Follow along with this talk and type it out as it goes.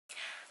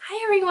Hi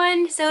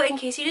everyone! So in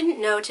case you didn't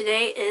know,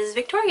 today is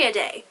Victoria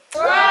Day.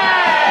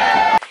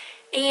 Hooray!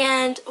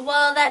 And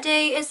while that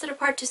day is set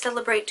apart to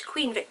celebrate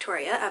Queen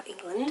Victoria of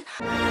England,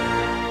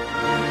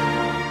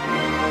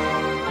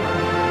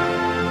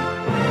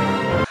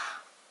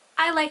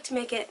 I like to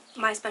make it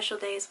my special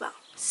day as well.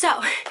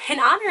 So, in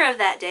honor of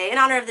that day, in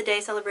honor of the day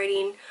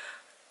celebrating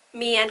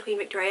me and Queen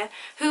Victoria,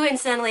 who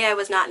incidentally I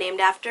was not named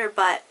after,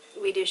 but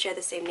we do share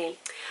the same name,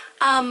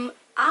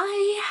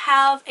 I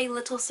have a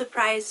little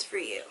surprise for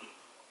you.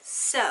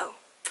 So,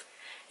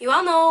 you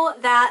all know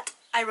that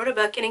I wrote a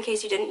book, and in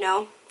case you didn't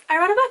know, I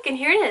wrote a book, and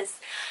here it is.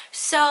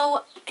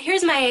 So,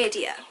 here's my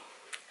idea.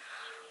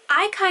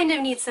 I kind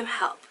of need some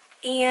help,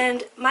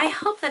 and my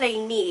help that I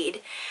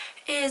need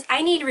is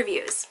I need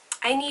reviews.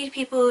 I need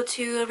people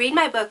to read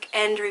my book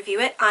and review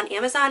it on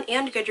Amazon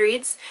and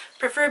Goodreads.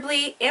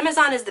 Preferably,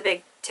 Amazon is the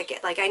big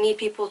ticket. Like, I need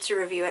people to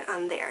review it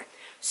on there.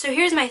 So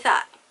here's my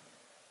thought.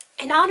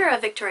 In honor of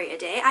Victoria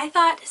Day, I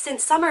thought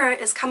since summer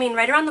is coming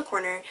right around the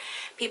corner,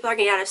 people are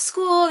getting out of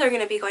school, they're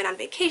going to be going on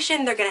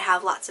vacation, they're going to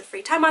have lots of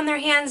free time on their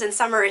hands, and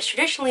summer is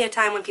traditionally a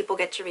time when people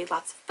get to read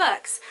lots of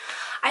books.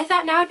 I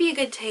thought now would be a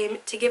good time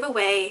to give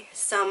away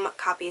some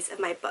copies of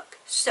my book.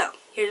 So,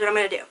 here's what I'm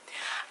going to do.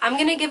 I'm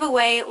going to give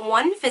away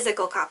one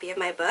physical copy of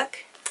my book,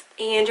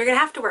 and you're going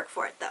to have to work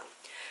for it though.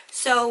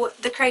 So,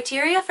 the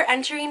criteria for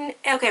entering,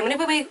 okay, I'm going to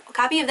give away a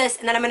copy of this,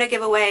 and then I'm going to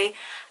give away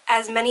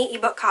as many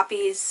ebook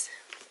copies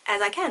as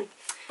I can.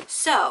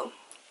 So,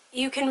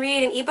 you can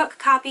read an ebook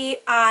copy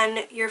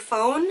on your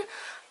phone,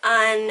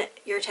 on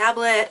your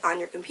tablet, on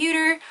your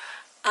computer,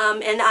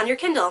 and on your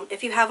Kindle,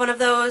 if you have one of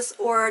those,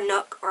 or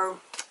Nook, or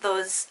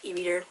those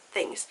e-reader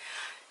things.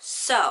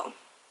 So,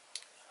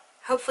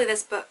 hopefully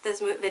this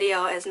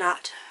video is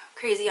not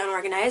crazy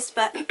unorganized,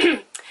 but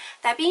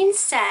that being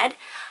said,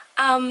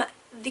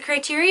 the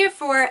criteria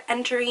for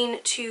entering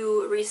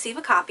to receive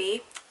a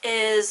copy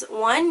is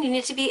 1, you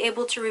need to be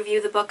able to review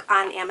the book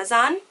on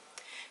Amazon.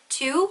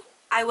 2,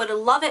 I would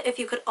love it if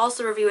you could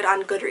also review it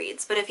on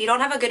Goodreads, but if you don't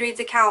have a Goodreads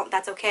account,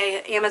 that's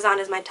okay. Amazon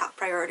is my top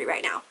priority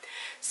right now.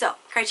 So,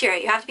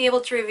 criteria, you have to be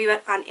able to review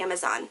it on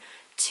Amazon.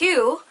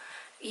 2,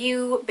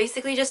 you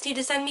basically just need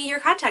to send me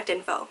your contact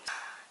info.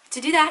 To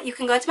do that, you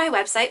can go to my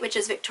website, which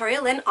is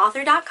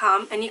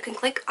victorialynnauthor.com, and you can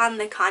click on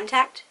the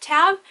Contact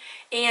tab,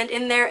 and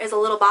in there is a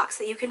little box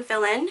that you can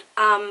fill in.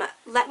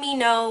 Let me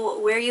know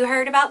where you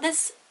heard about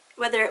this,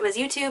 whether it was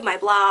YouTube, my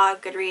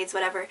blog, Goodreads,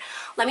 whatever.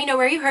 Let me know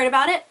where you heard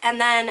about it,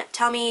 and then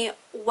tell me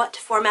what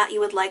format you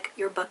would like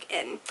your book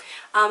in.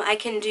 I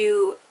can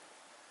do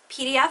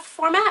PDF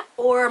format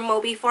or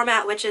Mobi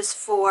format, which is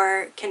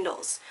for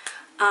Kindles.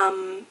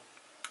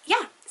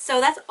 Yeah,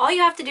 so that's all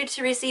you have to do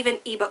to receive an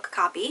ebook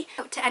copy.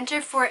 To enter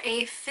for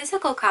a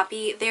physical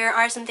copy, there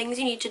are some things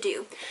you need to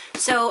do.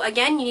 So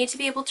again, you need to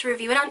be able to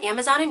review it on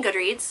Amazon and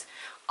Goodreads.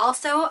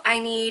 Also, I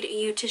need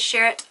you to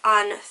share it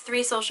on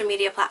 3 social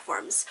media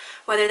platforms,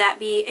 whether that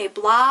be a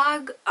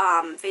blog,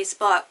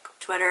 Facebook,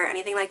 Twitter,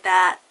 anything like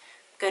that,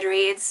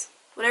 Goodreads,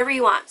 whatever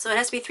you want. So it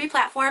has to be 3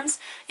 platforms.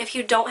 If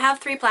you don't have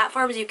 3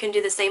 platforms, you can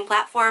do the same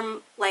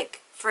platform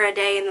like for a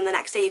day, and then the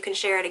next day you can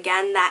share it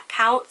again. That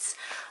counts.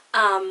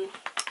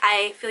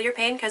 I feel your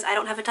pain because I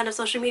don't have a ton of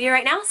social media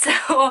right now, so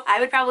I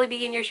would probably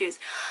be in your shoes.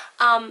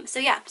 So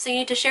yeah, so you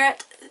need to share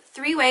it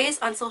 3 ways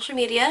on social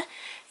media.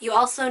 You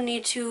also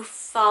need to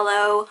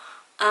follow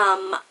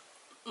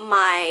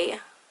my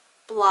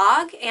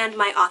blog and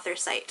my author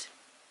site.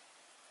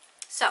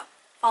 So,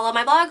 follow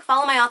my blog,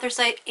 follow my author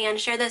site, and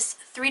share this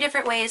 3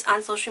 different ways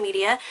on social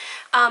media.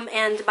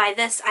 And by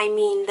this, I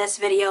mean this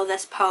video,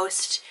 this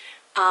post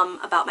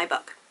about my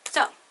book.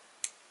 So,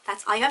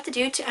 that's all you have to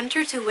do to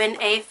enter to win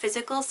a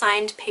physical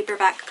signed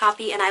paperback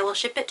copy, and I will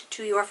ship it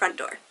to your front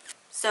door.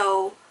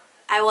 So,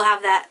 I will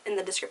have that in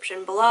the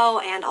description below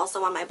and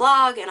also on my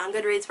blog and on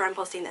Goodreads where I'm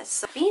posting this.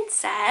 So, being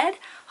said,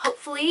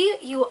 hopefully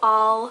you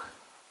all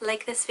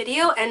like this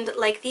video and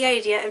like the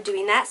idea of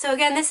doing that. So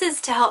again, this is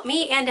to help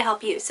me and to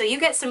help you. So you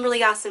get some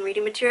really awesome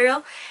reading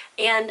material,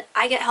 and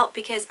I get help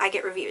because I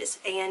get reviews,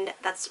 and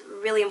that's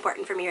really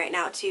important for me right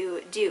now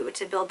to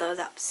build those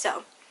up.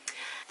 So,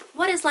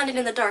 what is London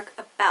in the Dark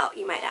about,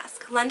 you might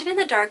ask? London in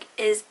the Dark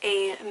is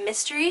a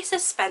mystery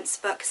suspense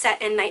book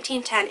set in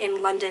 1910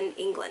 in London,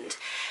 England.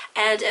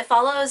 And it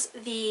follows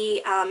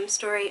the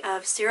story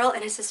of Cyril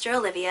and his sister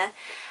Olivia,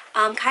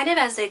 kind of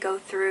as they go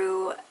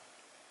through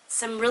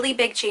some really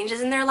big changes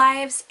in their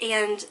lives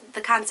and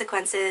the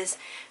consequences,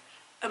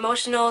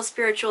 emotional,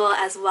 spiritual,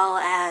 as well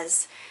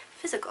as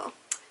physical.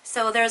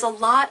 So there's a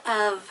lot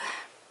of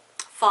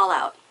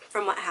fallout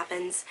from what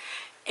happens,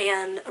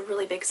 and a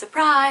really big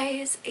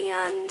surprise,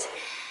 and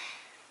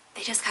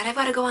they just kind of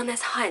got to go on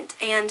this hunt.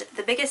 And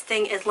the biggest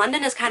thing is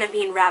London is kind of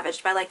being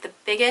ravaged by like the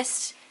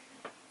biggest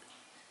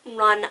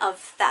run of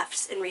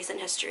thefts in recent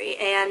history,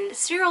 and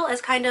Cyril is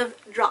kind of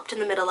dropped in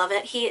the middle of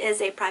it. He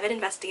is a private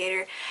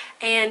investigator,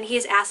 and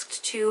he's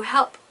asked to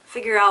help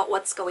figure out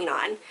what's going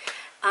on.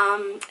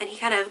 And he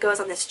kind of goes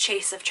on this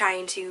chase of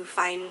trying to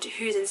find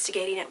who's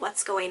instigating it,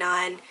 what's going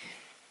on,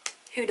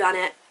 who done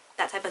it,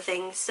 that type of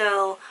thing.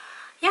 So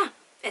yeah,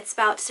 It's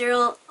about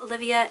Cyril,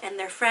 Olivia, and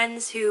their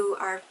friends who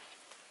are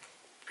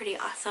pretty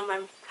awesome.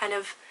 I'm kind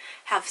of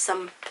have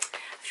some,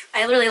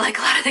 I really like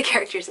a lot of the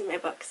characters in my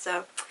book,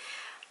 so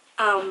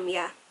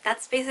yeah,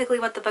 that's basically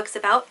what the book's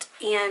about,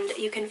 and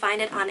you can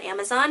find it on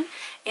Amazon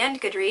and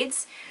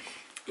Goodreads.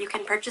 You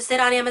can purchase it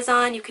on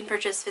Amazon. You can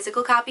purchase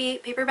physical copy,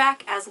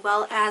 paperback, as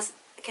well as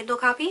a Kindle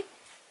copy.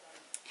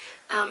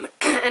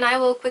 And I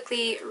will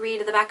quickly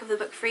read the back of the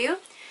book for you.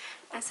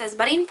 It says,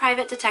 budding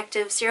private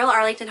detective Cyril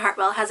Arlington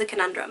Hartwell has a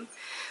conundrum.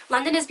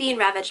 London is being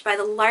ravaged by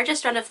the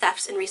largest run of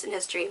thefts in recent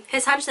history.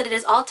 His hunch that it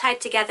is all tied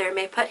together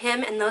may put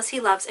him and those he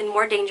loves in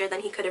more danger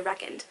than he could have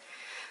reckoned.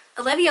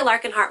 Olivia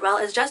Larkin Hartwell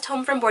is just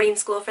home from boarding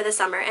school for the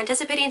summer,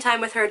 anticipating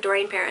time with her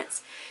adoring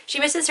parents. She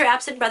misses her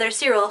absent brother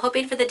Cyril,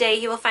 hoping for the day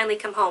he will finally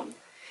come home.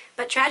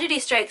 But tragedy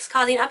strikes,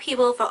 causing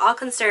upheaval for all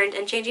concerned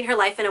and changing her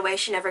life in a way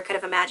she never could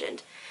have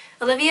imagined.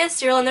 Olivia,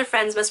 Cyril, and their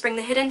friends must bring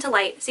the hidden to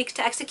light, seek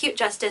to execute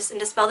justice, and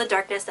dispel the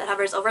darkness that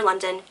hovers over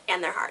London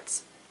and their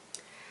hearts.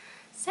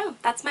 So,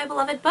 that's my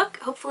beloved book.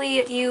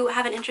 Hopefully you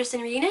have an interest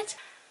in reading it.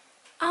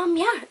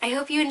 Yeah, I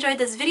hope you enjoyed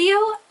this video.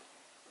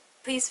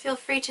 Please feel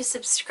free to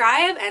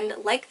subscribe and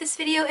like this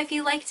video if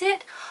you liked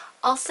it.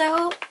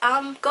 Also,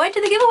 go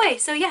into the giveaway.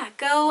 So yeah,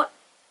 go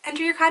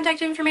enter your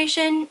contact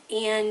information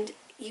and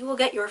you will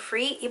get your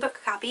free ebook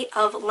copy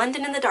of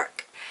London in the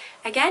Dark.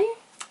 Again,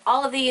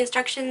 all of the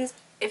instructions,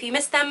 if you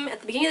missed them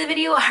at the beginning of the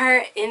video,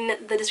 are in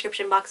the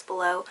description box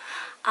below.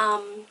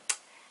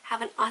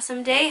 Have an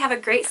awesome day, have a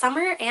great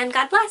summer, and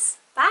God bless.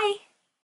 Bye!